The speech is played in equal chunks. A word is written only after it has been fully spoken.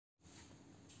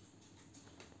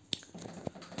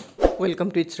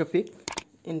Welcome to Rafiq.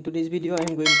 In today's video, I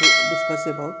am going to discuss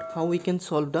about how we can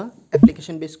solve the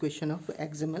application-based question of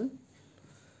XML.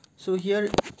 So here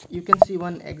you can see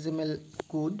one XML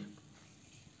code.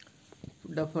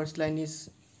 The first line is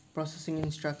processing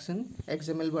instruction,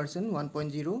 XML version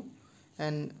 1.0,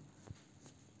 and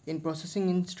in processing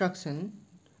instruction,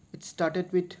 it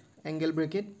started with angle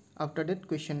bracket, after that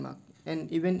question mark,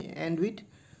 and even end with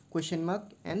question mark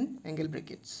and angle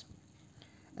brackets.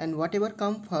 And whatever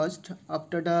come first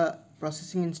after the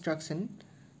processing instruction,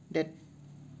 that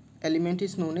element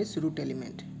is known as root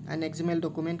element. An XML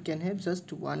document can have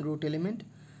just one root element.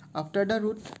 After the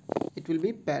root, it will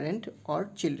be parent or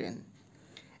children.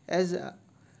 As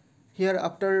here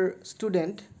after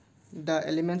student, the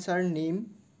elements are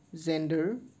name,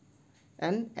 gender,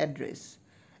 and address.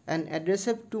 And address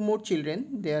have two more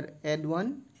children. They are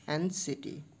add1 and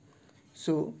city.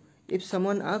 So if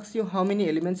someone asks you how many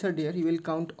elements are there, you will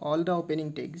count all the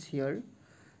opening tags here,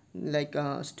 like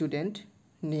student,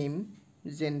 name,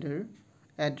 gender,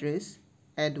 address,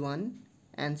 add1,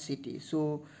 and city.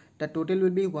 So the total will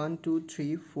be 1, 2,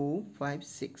 3, 4, 5,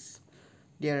 6.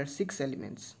 There are 6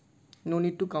 elements. No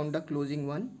need to count the closing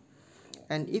one.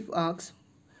 And if asked,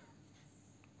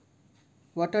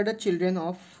 what are the children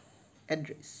of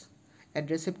address?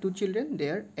 Address have 2 children. They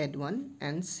are add1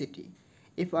 and city.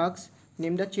 If asked,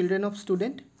 name the children of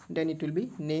student, then it will be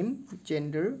name,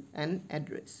 gender, and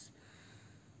address.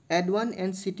 Add1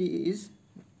 and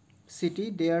city,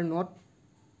 they are not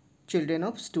children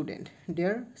of student. They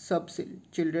are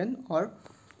sub-children or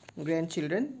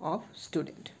grandchildren of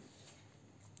student.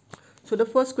 So the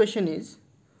first question is,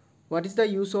 what is the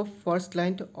use of first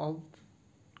line of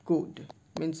code?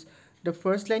 Means the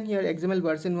first line here, XML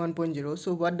version 1.0.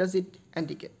 So what does it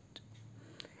indicate?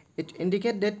 It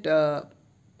indicates that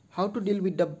how to deal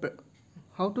with the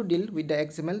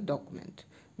XML document.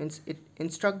 Means it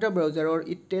instructs the browser, or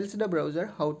it tells the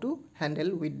browser how to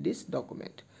handle with this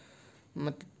document.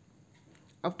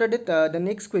 After that, the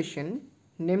next question,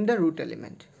 name the root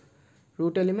element.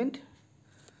 Root element,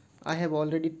 I have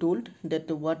already told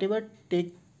that whatever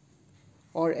tag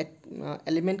or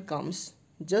element comes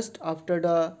just after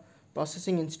the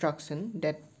processing instruction,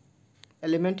 that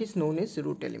element is known as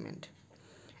root element.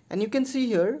 And you can see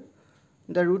here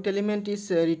the root element is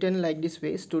written like this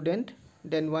way: student,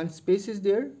 then one space is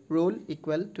there, roll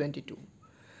equal 22.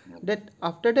 That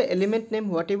after the element name,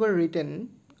 whatever written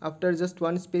after just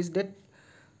one space, that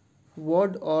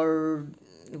word or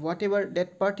whatever,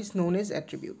 that part is known as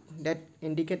attribute, that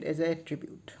indicate as a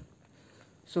attribute.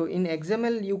 So in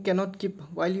XML you cannot keep,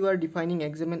 while you are defining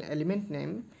XML element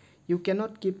name, you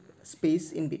cannot keep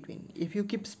space in between. If you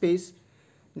keep space,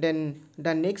 then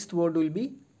the next word will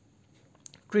be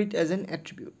treat as an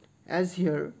attribute. As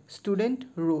here student,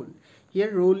 role,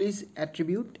 here role is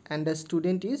attribute and the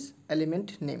student is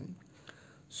element name.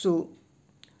 So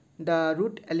the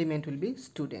root element will be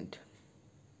student.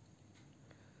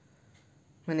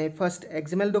 মানে first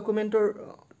XML document or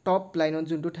top line on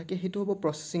junto thake hetu hobo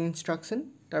processing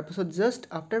instruction, tar pasot just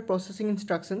after processing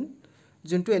instruction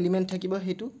junto element thakibo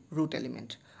hetu root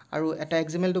element. Aru eta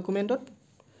XML document ot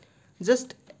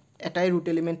just etai root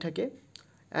element thake,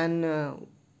 and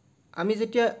আমি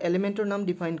যেতিয়া এলিমেন্টৰ নাম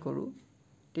define কৰো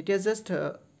তেতিয়া just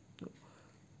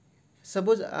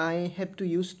suppose I have to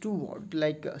use two word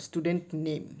like student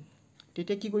name,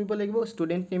 তেতিয়া কি কৰিব লাগিব,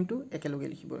 student name টো একেলগে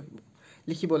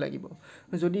লিখিব লাগিব।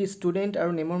 যদি student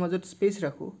আৰু nameৰ মাজত স্পেচ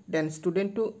ৰাখো, then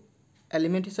student টো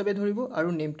element হিচাপে ধৰিব আৰু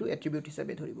name টো attribute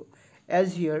হিচাপে ধৰিব। As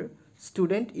here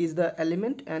student is the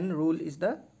element and role is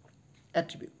the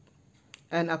attribute,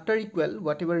 and after equal,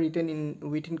 whatever written in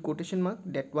within quotation mark,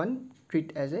 that one treat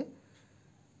as a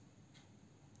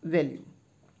value.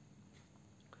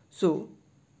 So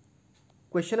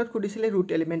question ot khudisile root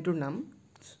element or name,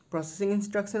 processing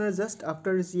instruction are just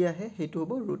after ji ahe hetu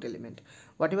hobo root element.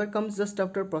 Whatever comes just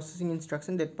after processing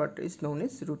instruction, that part is known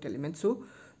as root element. So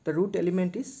the root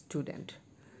element is student.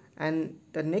 And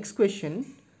the next question,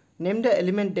 name the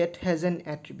element that has an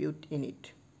attribute in it.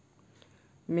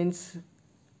 Means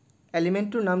element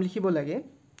to naam likhibo lage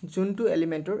juntu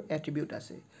element or attribute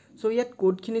ase. So yat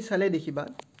code khini sale dekhiba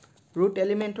root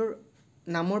element or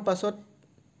namor pasot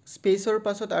space or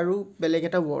pasot aru beleg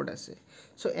eta word ase.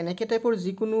 So eneke type or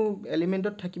jikunu element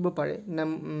ot thakibo pare,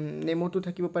 name to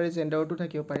thakibo pare, gender to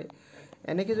thakibo pare.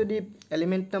 Eneke jodi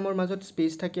element namor majot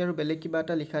space thake aru beleg kiba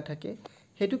eta likha thake,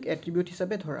 hetuk attribute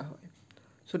hisabe dhora hoy.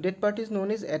 So that part is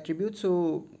known as attribute. So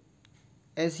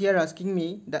as here asking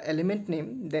me the element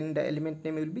name, then the element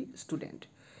name will be student.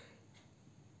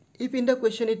 If in the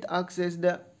question it asks as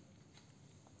the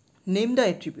name the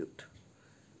attribute,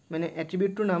 মানে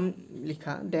attribute to নাম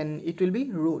লিখা, then it will be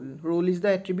role. Role is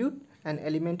the attribute and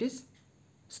element is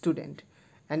student,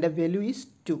 and the value is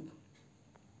 2.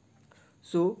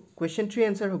 So question 3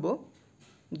 answer hobo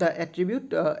the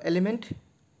attribute element,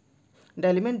 the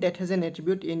element that has an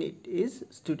attribute in it is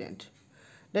student.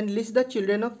 Then list the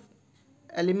children of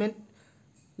element,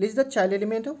 list the child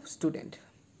element of student,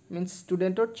 means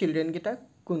student or children geta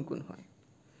kun kun hoy.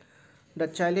 The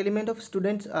child element of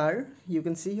students are, you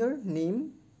can see here,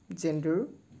 name, gender,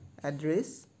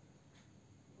 address.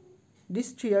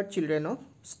 These 3 are children of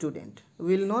student.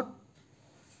 We will not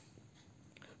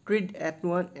treat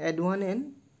add1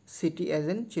 and city as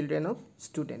in children of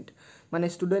student. Mane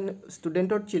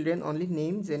student or children only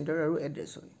name, gender aru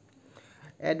address hoy.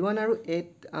 add1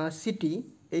 aru city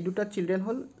ei duta children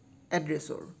hol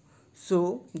addressor.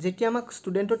 So jetia amak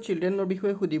student or children or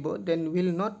bishoye hudibo, then we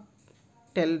will not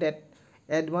tell that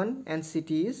add1 and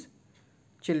city is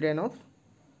children of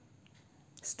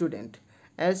student.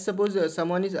 As suppose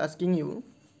someone is asking you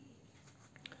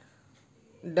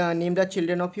name the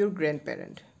children of your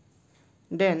grandparent,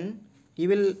 then you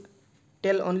will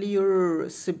tell only your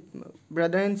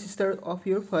brother and sister of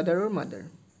your father or mother,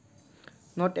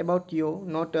 not about you,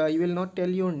 you will not tell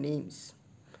your names.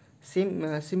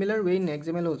 Similar way in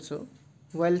XML also,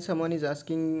 while someone is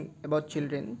asking about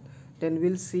children, then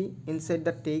we'll see inside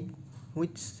the tag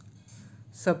which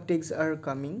subtags are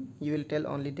coming, you will tell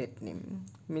only that name,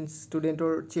 means student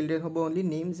or children hobo only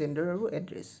name, gender or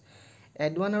address.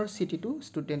 add1 or city to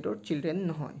student or children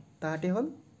nohoy, tahate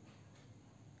hol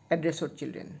address or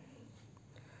children.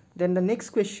 Then the next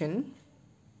question,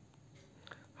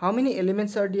 how many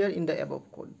elements are there in the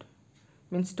above code,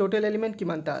 means total element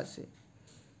kimanta ase.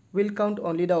 We'll count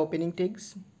only the opening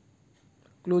tags,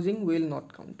 closing will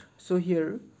not count. So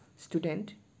here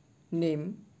student,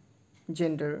 name,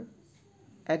 gender,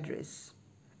 address,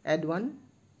 add1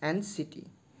 and city.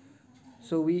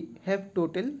 So we have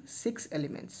total 6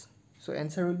 elements. So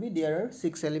answer will be there are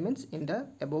 6 elements in the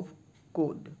above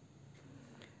code.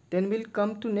 Then we'll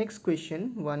come to next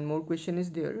question. One more question is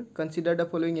there. Consider the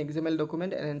following XML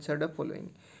document and answer the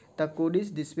following. The code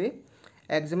is this way.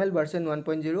 XML version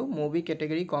 1.0, movie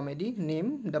category comedy,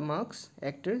 name, the marks,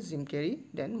 actor Jim Carrey,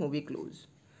 then movie close.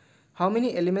 How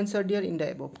many elements are there in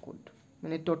the above code?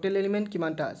 Mane total element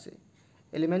kimanta ase?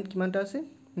 Element kimanta ase?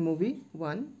 Movie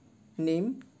 1,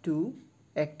 name 2,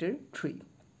 actor 3.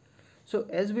 So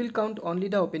as we'll count only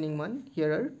the opening one,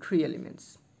 here are 3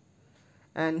 elements.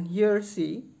 And here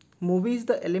see, movie is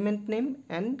the element name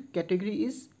and category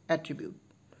is attribute.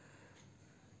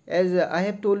 As I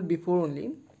have told before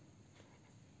only,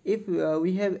 if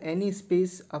we have any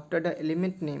space after the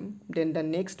element name, then the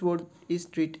next word is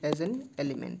treated as an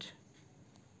element.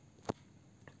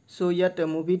 So yet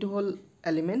movie to whole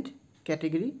element,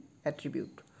 category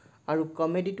attribute, aru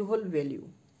comedy to whole value.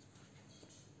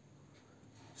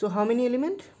 So how many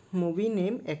element? Movie,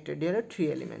 name, actor, there are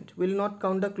 3 elements. Will not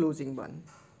count the closing one.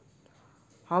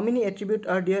 How many attributes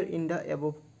are there in the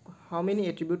above? How many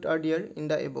attributes are there in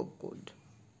the above code?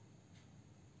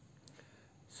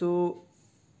 So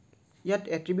yet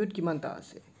attribute kimanta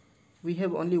ase? We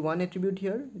have only one attribute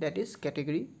here, that is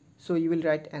category. So you will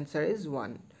write answer as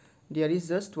 1. There is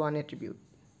just one attribute.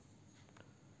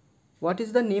 What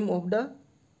is the name of the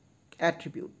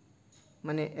attribute?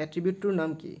 Mane attribute to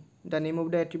nam ki? The name of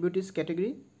the attribute is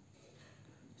category.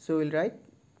 So we'll write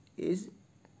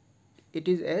it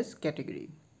is as category.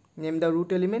 Name the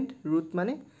root element. Root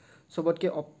mane sobotke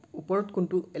uport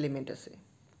kuntu element ase.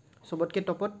 Sobotke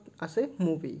topot ase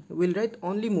movie. We'll write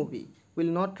only movie. Will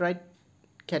not write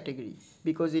category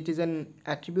because it is an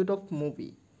attribute of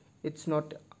movie. It's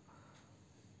not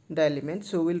the element.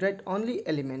 So we'll write only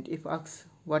element. If asked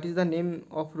what is the name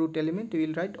of root element, we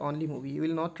will write only movie. You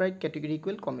will not write category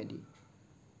equal comedy.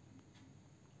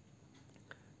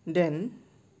 Then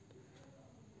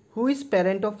who is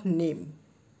parent of name?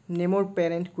 Name or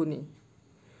parent kuni?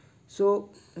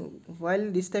 So while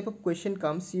this type of question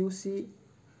comes, you see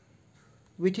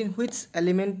within which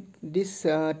element this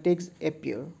text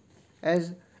appear.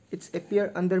 As it's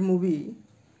appear under movie,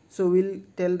 so we'll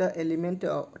tell the element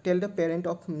tell the parent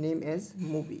of name as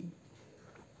movie.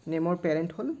 Name or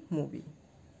parent whole movie.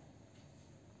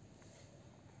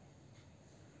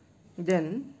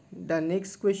 Then the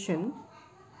next question,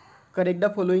 correct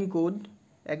the following code.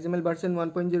 XML version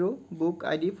 1.0, book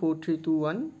ID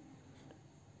 4321,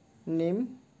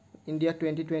 name India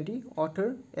 2020,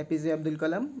 author APJ Abdul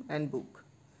Kalam, and book.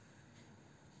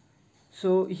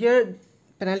 So here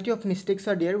penalty of mistakes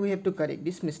are there. We have to correct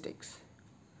these mistakes.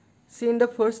 See in the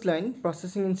first line,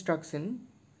 processing instruction.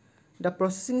 The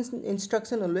processing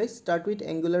instruction always start with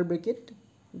angular bracket,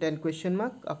 then question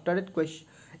mark, after that question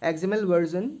XML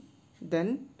version,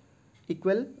 then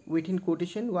equal within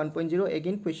quotation 1.0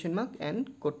 again question mark and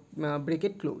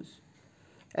bracket close.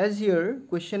 As here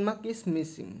question mark is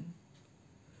missing,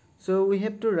 so we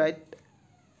have to write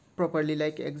properly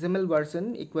like XML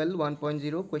version equal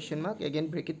 1.0 question mark again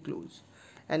bracket close.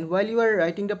 And while you are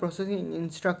writing the processing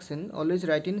instruction, always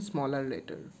write in smaller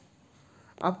letter.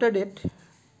 After that,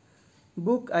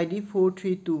 book ID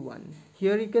 4321.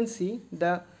 Here you can see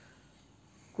the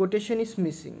quotation is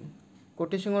missing.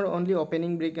 Quotation or only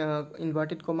opening break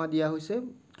inverted comma diya hoise,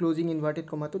 closing inverted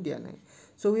comma to diya nai.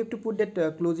 So we have to put that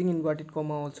closing inverted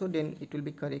comma also, then it will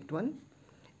be correct one.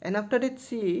 And after that,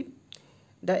 see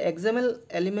the XML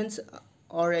elements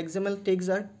or XML tags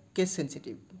are case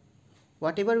sensitive.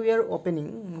 Whatever we are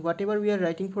opening, whatever we are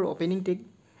writing for opening tag,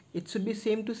 it should be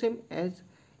same to same as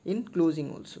in closing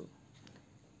also.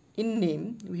 In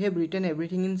name, we have written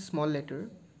everything in small letter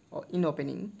or in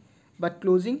opening, but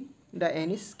closing the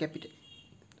N is capital.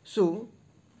 So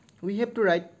we have to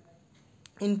write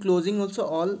in closing also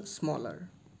all smaller.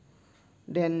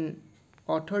 Then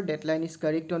author deadline is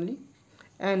correct only.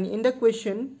 And in the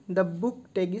question, the book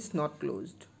tag is not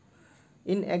closed.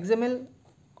 In XML,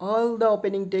 all the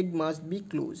opening tag must be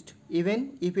closed.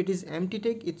 Even if it is empty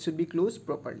tag, it should be closed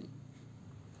properly.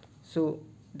 So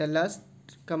the last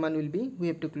command will be we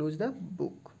have to close the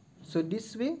book. So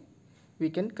this way we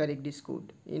can correct this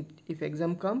code. If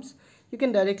exam comes, you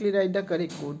can directly write the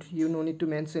correct code. You no need to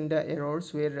mention the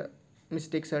errors where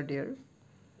mistakes are there.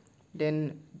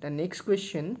 Then the next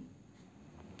question,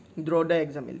 draw the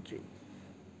XML tree.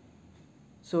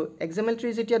 So XML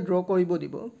tree যেতিয়া draw কৰিব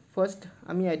দিব, first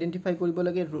আমি identify কৰিব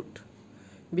লাগে root,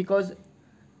 because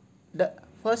the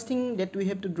first thing that we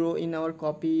have to draw in our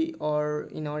copy or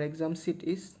in our exam sheet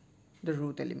is the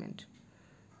root element.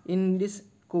 In this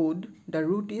code, the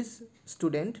root is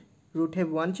student. Root have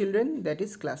one children, that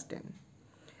is class 10,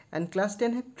 and class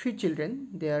 10 have three children,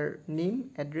 their name,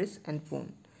 address and phone,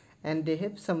 and they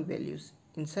have some values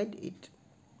inside it.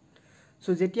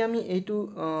 So যেতিয়া আমি এইটো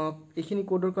এখিনি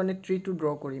কোডৰ কাৰণে tree two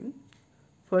draw কৰিম,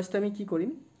 first আমি কি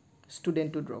কৰিম, student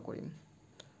two draw Karim.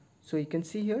 So you can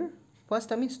see here, first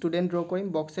আমি student draw কৰিম,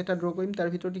 box এটা draw কৰিম, তাৰ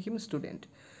ভিতৰত লিখিম ষ্টুডেন্ট.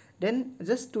 দেন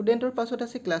জাস্ট ষ্টুডেন্টৰ পাছত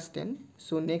আছে class 10,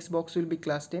 so next box will be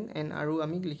class 10 and আৰু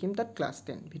আমি লিখিম তাত ক্লাস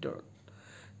 10 ভিতৰত.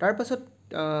 তাৰ পাছত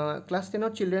ক্লাস 10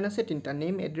 ৰ চিলড্ৰেন আছে তিনটা,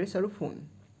 নেম, এড্ৰেছ আৰু ফোন.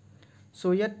 সো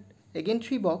ইয়াত again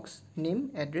three box, name,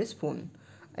 address, phone.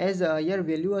 Age ইয়াৰ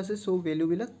ভ্যালু আছে, সো ভ্যালু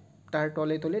বিলাক তাৰ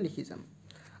তলে তলে লিখি যাম.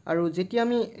 আৰু যেতিয়া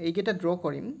আমি এইকেইটা ড্ৰ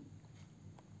কৰিম,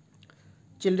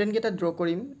 চিলড্ৰেন কেইটা ড্ৰ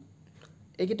কৰিম,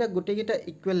 এইকেইটা গোটেইকেইটা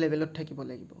ইকুৱেল লেভেলত থাকিব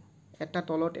লাগিব. এটা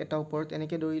তলত এটা ওপৰত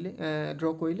এনেকৈ দৰিলে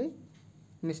ড্ৰ কৰিলে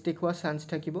মিষ্টেক হোৱা চান্স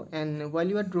থাকিব. And while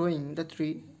you are drawing the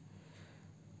tree,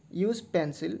 use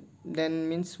pencil. Then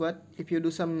means what? If you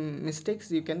do some mistakes,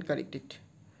 you can correct it.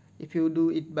 If you do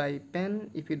it by pen,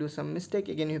 if you do some mistake,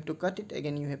 again you have to cut it,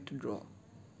 again you have to draw.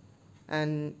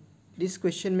 And this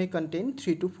question may contain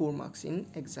 3 to 4 marks in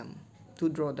exam to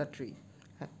draw the tree.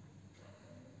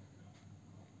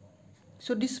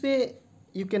 So this way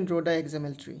you can draw the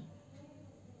XML tree.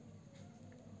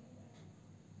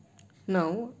 Now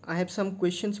I have some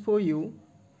questions for you.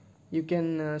 You can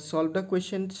solve the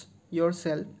questions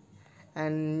yourself,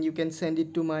 and you can send it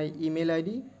to my email ID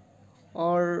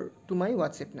or to my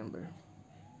WhatsApp number.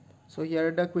 So here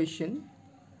are the question.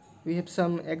 We have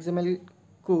some XML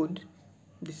code.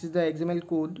 This is the XML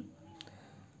code.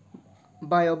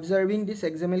 By observing this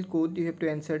XML code, you have to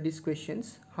answer these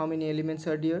questions. How many elements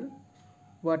are there?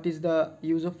 What is the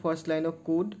use of first line of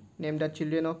code? Name the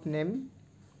children of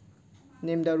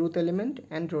name the root element,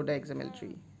 and draw the XML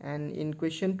tree. And in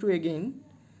question 2 again,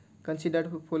 consider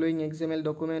the following XML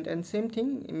document, and same thing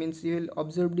means you will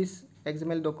observe this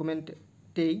XML document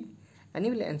tag and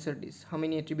you will answer this. How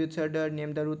many attributes are there?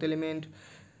 Name the root element,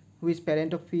 who is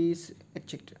parent of fish,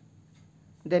 etc.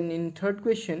 Then in third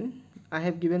question, I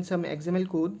have given some XML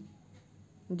code.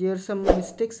 There are some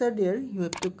mistakes are there, you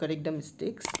have to correct the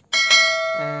mistakes.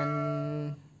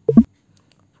 And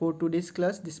for today's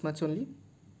class, this much only.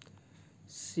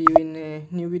 See you in a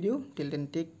new video. Till then,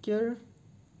 take care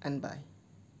and bye.